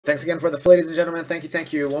Thanks again for the ladies and gentlemen. Thank you,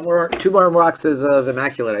 thank you. Two more boxes of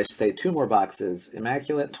Immaculate, I should say. Two more boxes.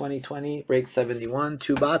 Immaculate 2020, break 71,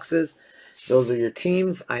 2 boxes. Those are your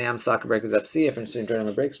teams. I am Soccer Breakers FC. If you're interested in joining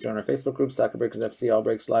the breaks, join our Facebook group, Soccer Breakers FC, all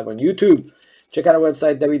breaks live on YouTube. Check out our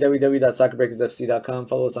website, www.soccerbreakersfc.com.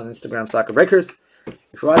 Follow us on Instagram, Soccer Breakers.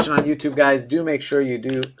 If you're watching on YouTube, guys, do make sure you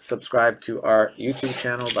do subscribe to our YouTube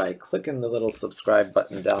channel by clicking the little subscribe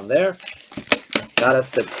button down there. Got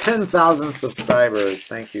us to 10,000 subscribers.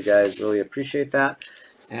 Thank you, guys. Really appreciate that.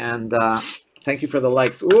 And thank you for the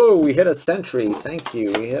likes. Ooh, we hit a century. Thank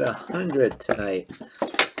you. We hit 100 tonight.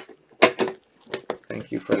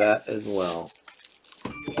 Thank you for that as well.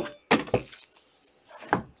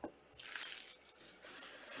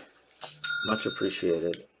 Much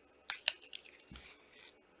appreciated.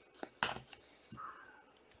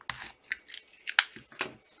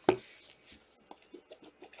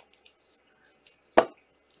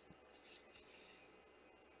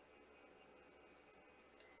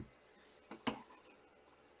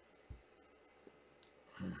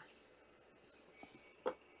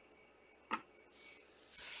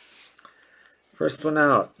 First one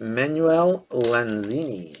out, Manuel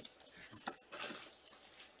Lanzini.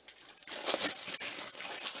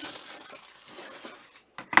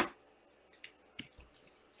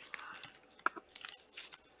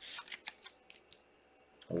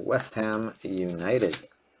 West Ham United.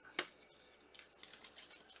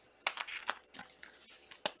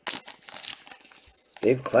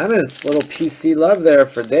 Dave Clements, little PC love there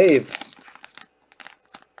for Dave.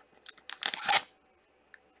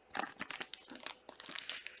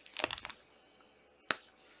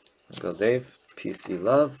 Go Dave, PC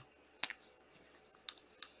love.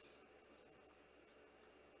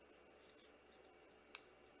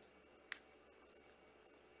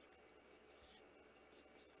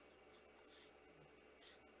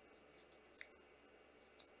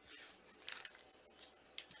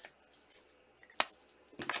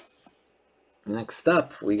 Next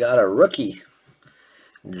up, we got a rookie,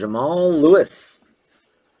 Jamal Lewis.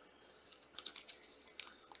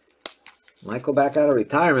 Michael back out of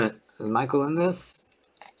retirement. Is Michael in this?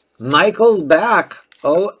 Michael's back.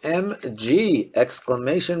 OMG!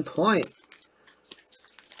 Exclamation point.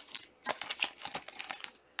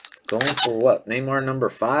 Going for what? Neymar number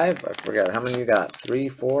 5? I forgot. How many you got? 3,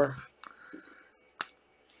 4?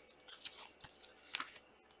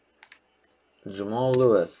 Jamal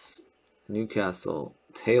Lewis. Newcastle.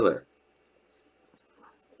 Taylor.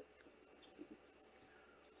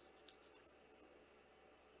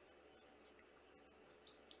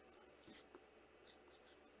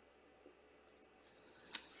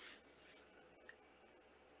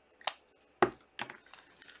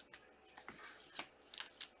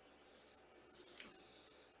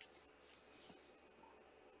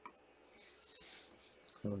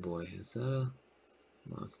 Oh boy, is that a...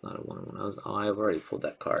 No, it's not a 101. I've already pulled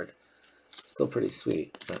that card. Still pretty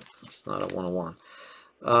sweet, but it's not a 101.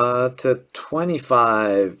 To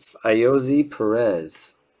 25, Ayoze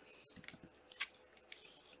Perez.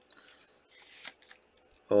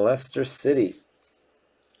 Leicester City.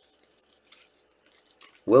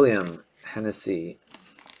 William Hennessy.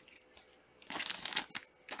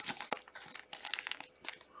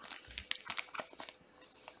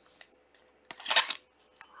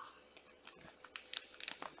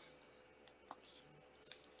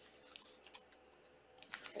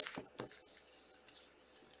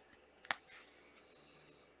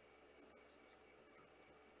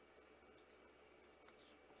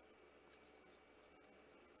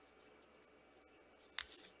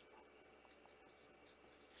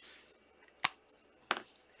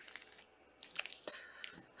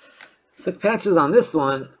 Sick patches on this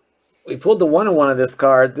one. We pulled the 101 of this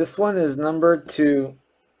card. This one is numbered to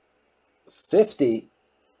 50.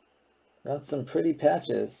 Got some pretty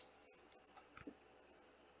patches.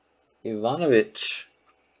 Ivanovic.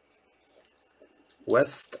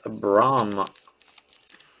 West Brom.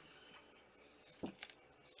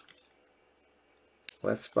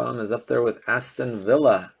 West Brom is up there with Aston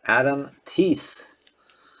Villa. Adam Teese.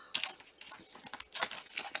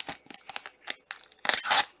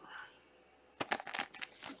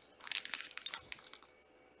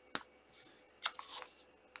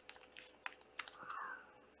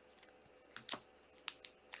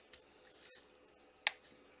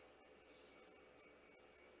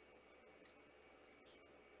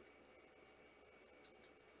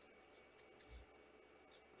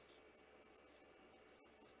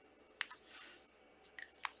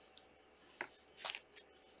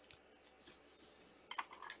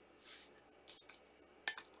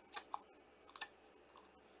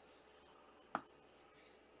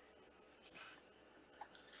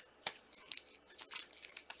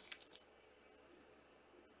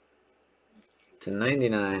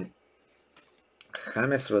 299.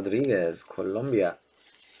 James Rodriguez, Colombia.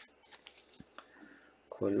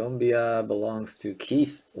 Colombia belongs to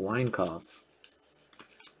Keith Weinkoff.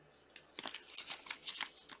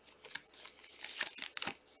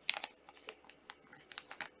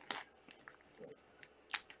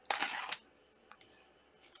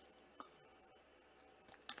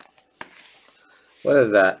 What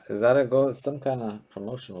is that? Is that some kind of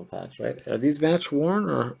promotional patch, right? Are these match worn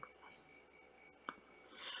or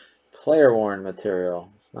player worn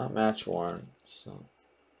material? It's not match worn, so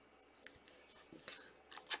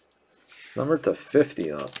it's numbered to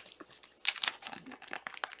 50 though.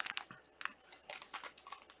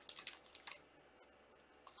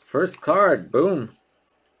 First card, boom.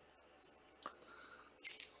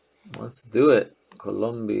 Let's do it.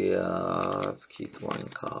 Colombia. That's Keith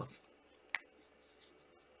Weinkoff.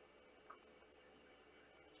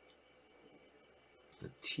 The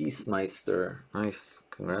Teesmeister. Nice.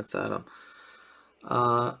 Congrats, Adam.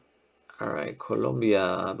 All right.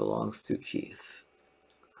 Colombia belongs to Keith.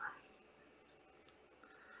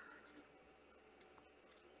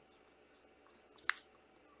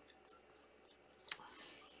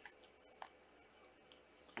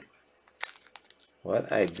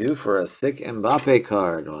 What I do for a sick Mbappe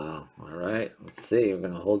card. Wow. All right. Let's see. We're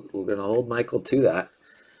gonna hold Michael to that.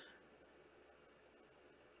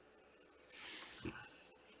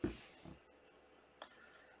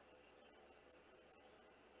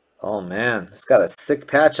 Oh man, it's got a sick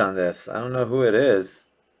patch on this. I don't know who it is.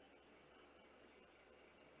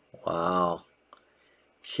 Wow.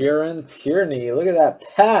 Kieran Tierney. Look at that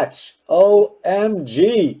patch.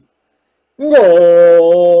 OMG. Gol.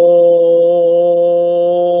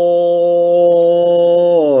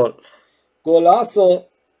 Golazo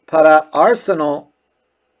para Arsenal.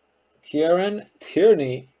 Kieran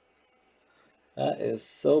Tierney. That is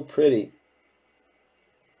so pretty.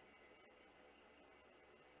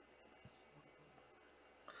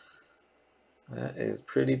 That is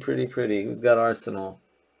pretty, pretty, pretty. Who's got Arsenal?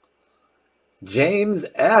 James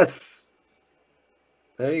S.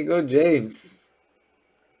 There you go, James.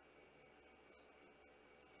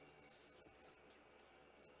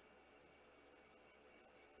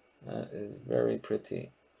 That is very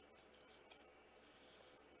pretty.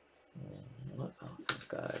 Oh, thank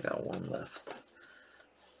God, I got one left.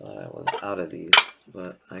 Thought I was out of these,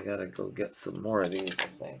 but I gotta go get some more of these, I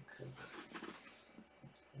think.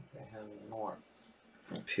 I have more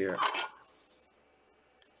up here.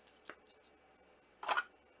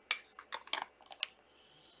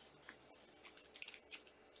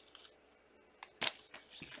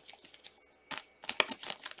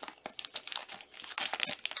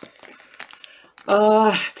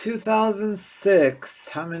 Uh, 2006.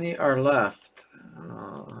 How many are left?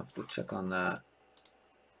 I'll have to check on that.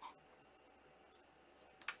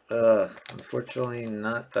 Unfortunately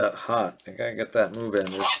not that hot. I gotta get that moving.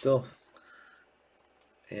 There's still,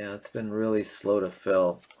 yeah, it's been really slow to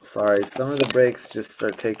fill. Sorry, some of the breaks just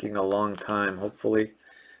are taking a long time. Hopefully,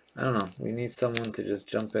 I don't know, we need someone to just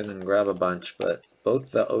jump in and grab a bunch, but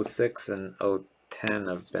both the 06 and 010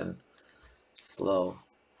 have been slow.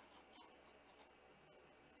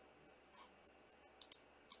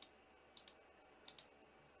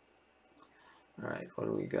 All right, what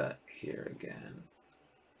do we got here again?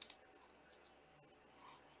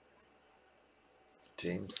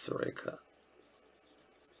 James Soreka.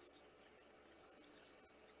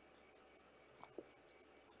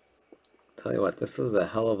 Tell you what, this was a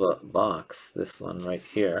hell of a box, this one right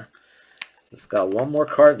here. It's got one more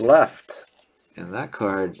card left, and that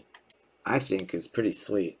card I think is pretty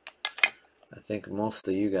sweet. I think most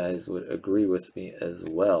of you guys would agree with me as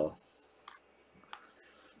well.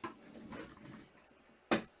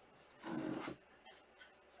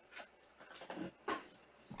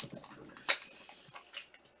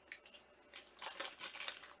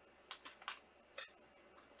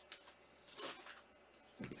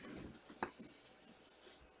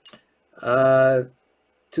 Uh,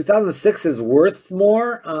 2006 is worth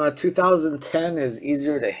more. 2010 is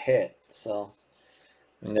easier to hit. So,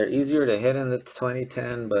 I mean, they're easier to hit in the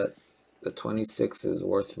 2010, but the 26 is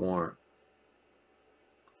worth more.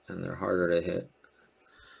 And they're harder to hit.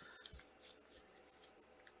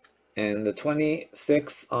 And the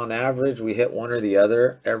 26, on average, we hit one or the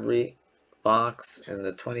other every box. And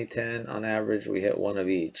the 2010, on average, we hit one of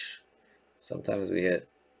each. Sometimes we hit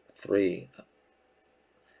 3.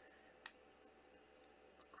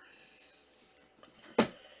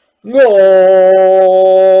 Gol!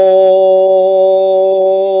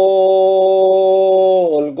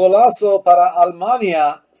 Golazo para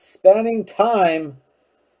Alemania. Spanning time.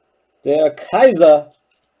 Der Kaiser.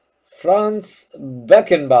 Franz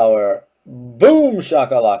Beckenbauer. Boom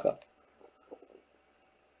shakalaka.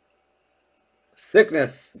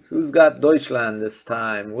 Sickness. Who's got Deutschland this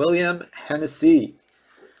time? William Hennessy.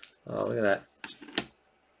 Oh, look at that.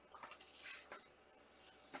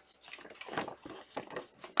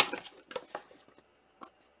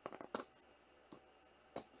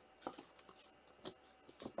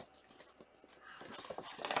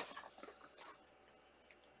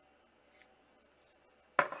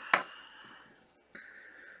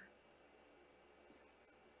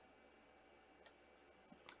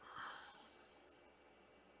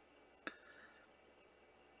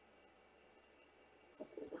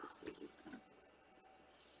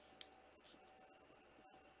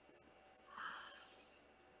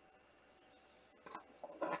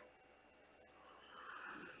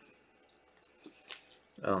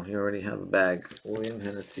 Oh, you already have a bag. William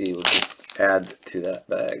Hennessy will just add to that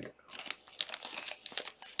bag.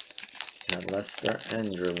 And Leicester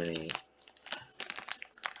and Germany.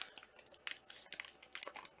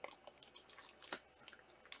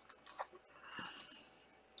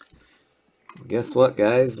 Guess what,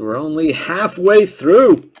 guys? We're only halfway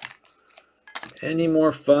through. Any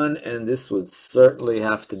more fun, and this would certainly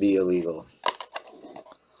have to be illegal.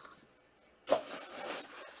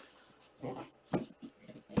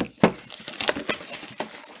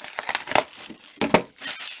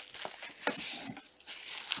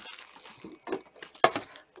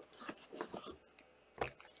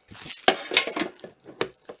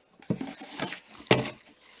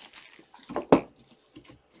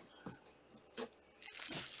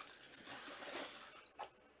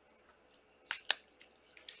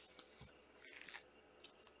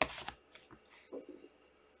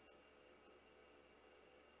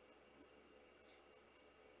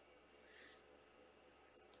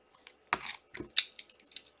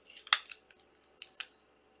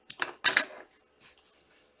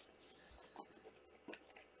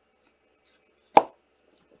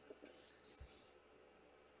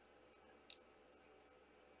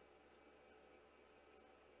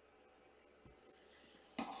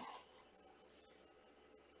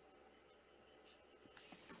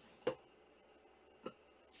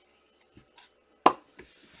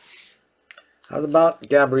 How's about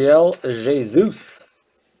Gabriel Jesus?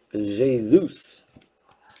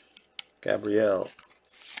 Gabriel.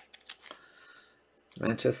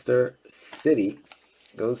 Manchester City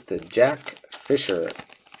goes to Jack Fisher.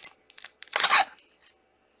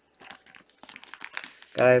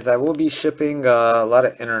 Guys, I will be shipping a lot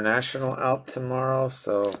of international out tomorrow,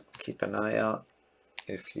 so keep an eye out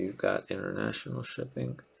if you got international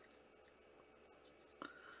shipping.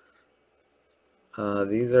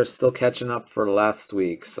 These are still catching up for last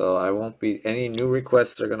week, so I won't be, any new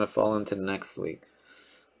requests are going to fall into next week.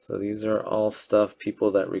 So these are all stuff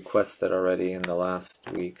people that requested already in the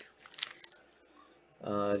last week.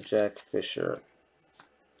 Jack Fisher.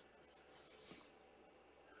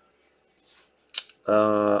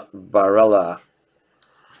 Barella.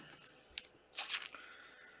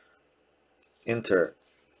 Inter.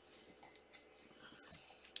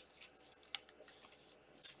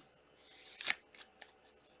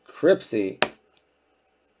 Cripsy.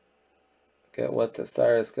 Get what the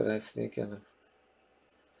Cyrus gonna sneak in.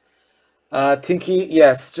 Tinky,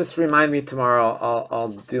 yes, just remind me tomorrow. I'll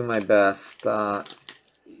do my best.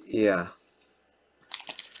 Yeah.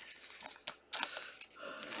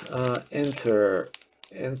 Inter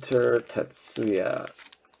Tetsuya.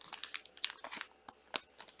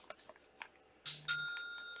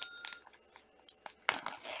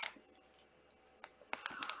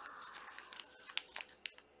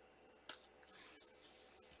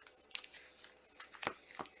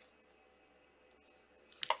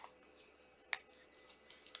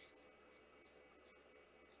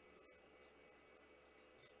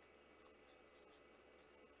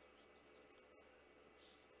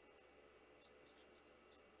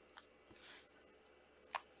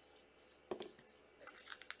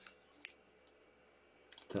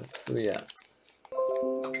 Tetsuya.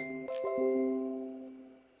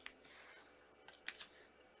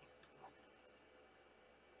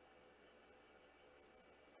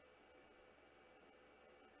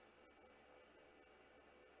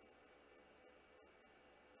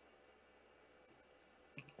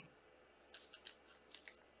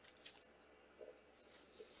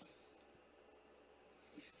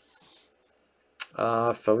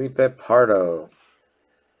 Felipe Pardo.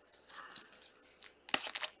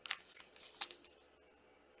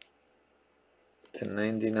 To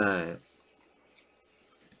 99.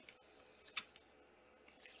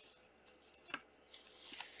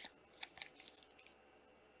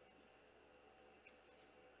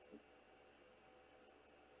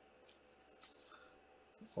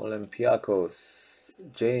 Olympiacos,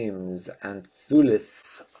 James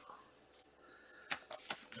Antzoulis.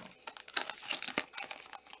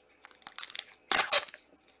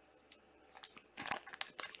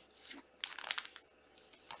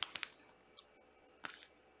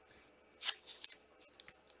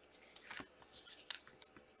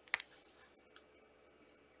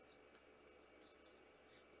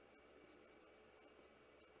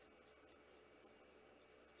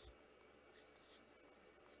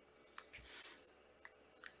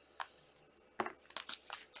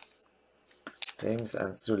 James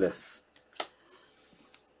Antzoulis.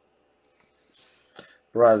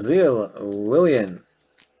 Brazil, William.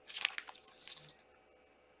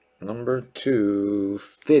 Number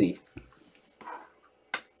 250.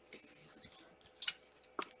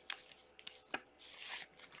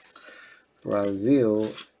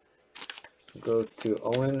 Brazil goes to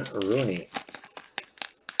Owen Rooney.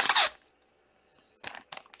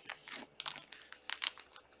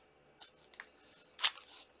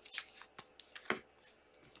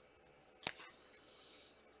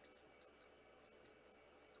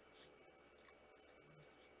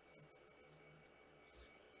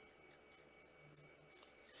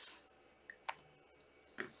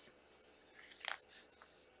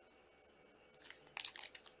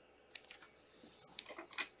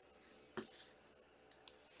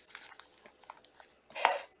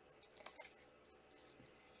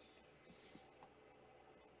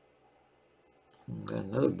 Got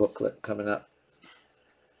another booklet coming up.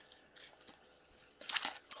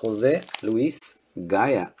 Jose Luis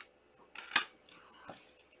Gaia.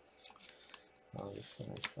 Oh, this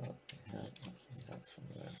one I thought we had some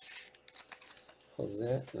of that.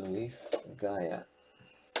 Jose Luis Gaia.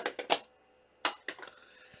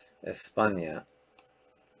 España.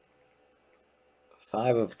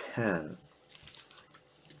 5 of 10.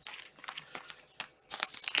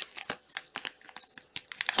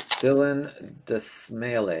 Dylan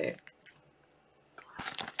Desmele.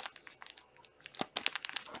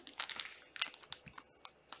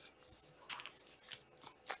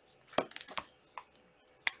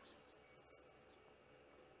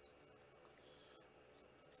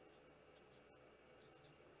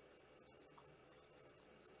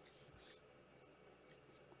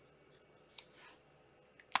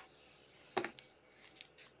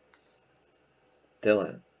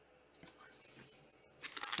 Dylan.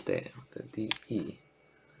 Damn, the D-E.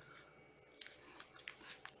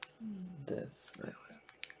 Desmele.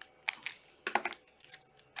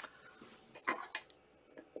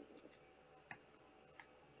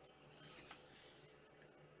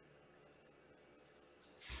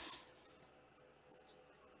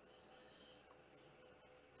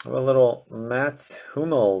 I have a little Mats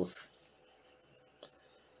Hummels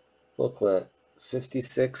booklet,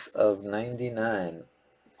 56 of 99.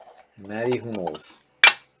 Matty Hummels.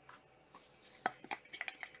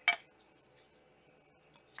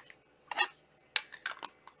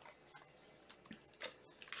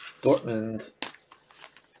 Dortmund.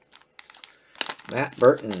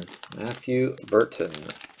 Matthew Burton.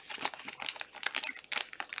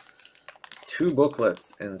 2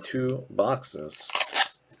 booklets in 2 boxes.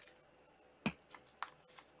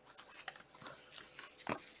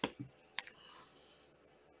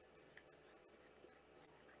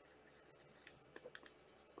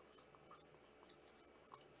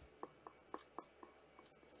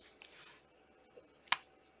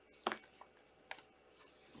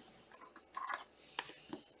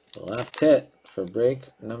 The last hit for break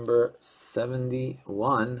number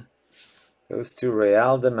 71 goes to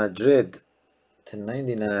Real de Madrid to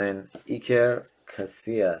 99, Iker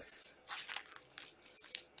Casillas.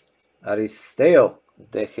 Aristeo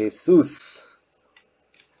de Jesus.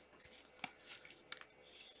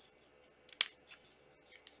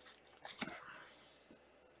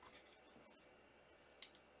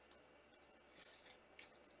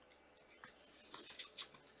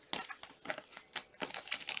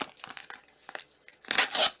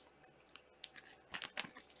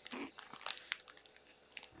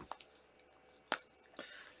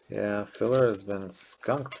 Yeah, filler has been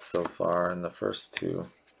skunked so far in the first 2.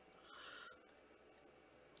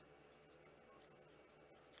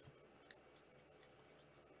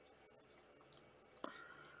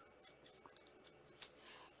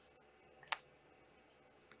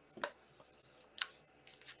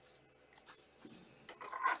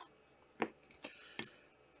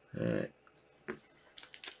 All right.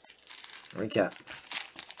 Recap.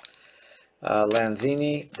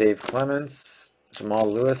 Lanzini, Dave Clements,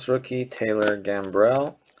 Jamal Lewis rookie, Taylor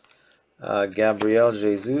Gambrell, Gabriel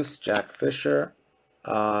Jesus, Jack Fisher,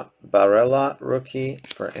 Barella rookie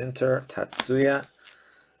for Inter, Tatsuya,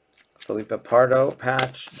 Felipe Pardo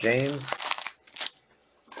patch, James.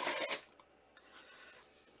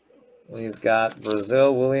 We've got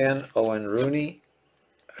Brazil, Willian, Owen Rooney,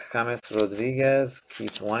 James Rodriguez,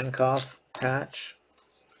 Keith Weinkoff patch.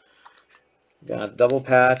 Got double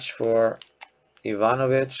patch for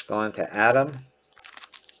Ivanovic going to Adam.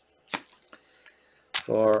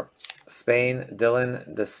 For Spain,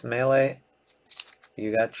 Dylan Desmele,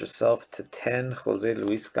 you got yourself to 10, Jose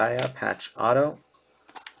Luis Gaya, patch auto.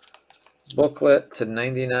 Booklet to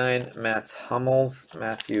 99, Mats Hummels,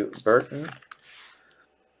 Matthew Burton.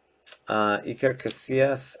 Iker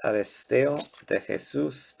Casillas, Aristeo de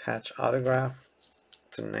Jesus, patch autograph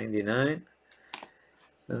to 99.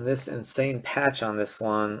 And this insane patch on this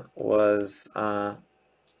one was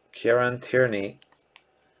Kieran Tierney.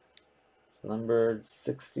 It's numbered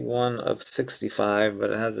 61 of 65,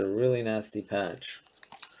 but it has a really nasty patch.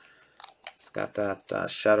 It's got that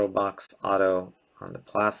shadow box auto on the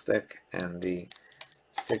plastic and the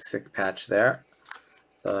Sick patch there.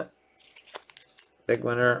 But big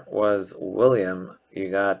winner was William.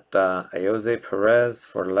 You got Ayoze Perez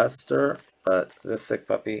for Leicester, but this sick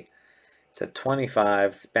puppy to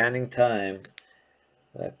 25, spanning time.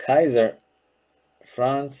 Kaiser,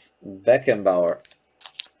 Franz Beckenbauer.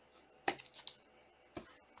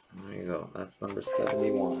 There you go. That's number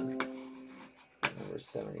 71. Number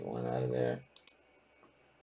 71 out of there.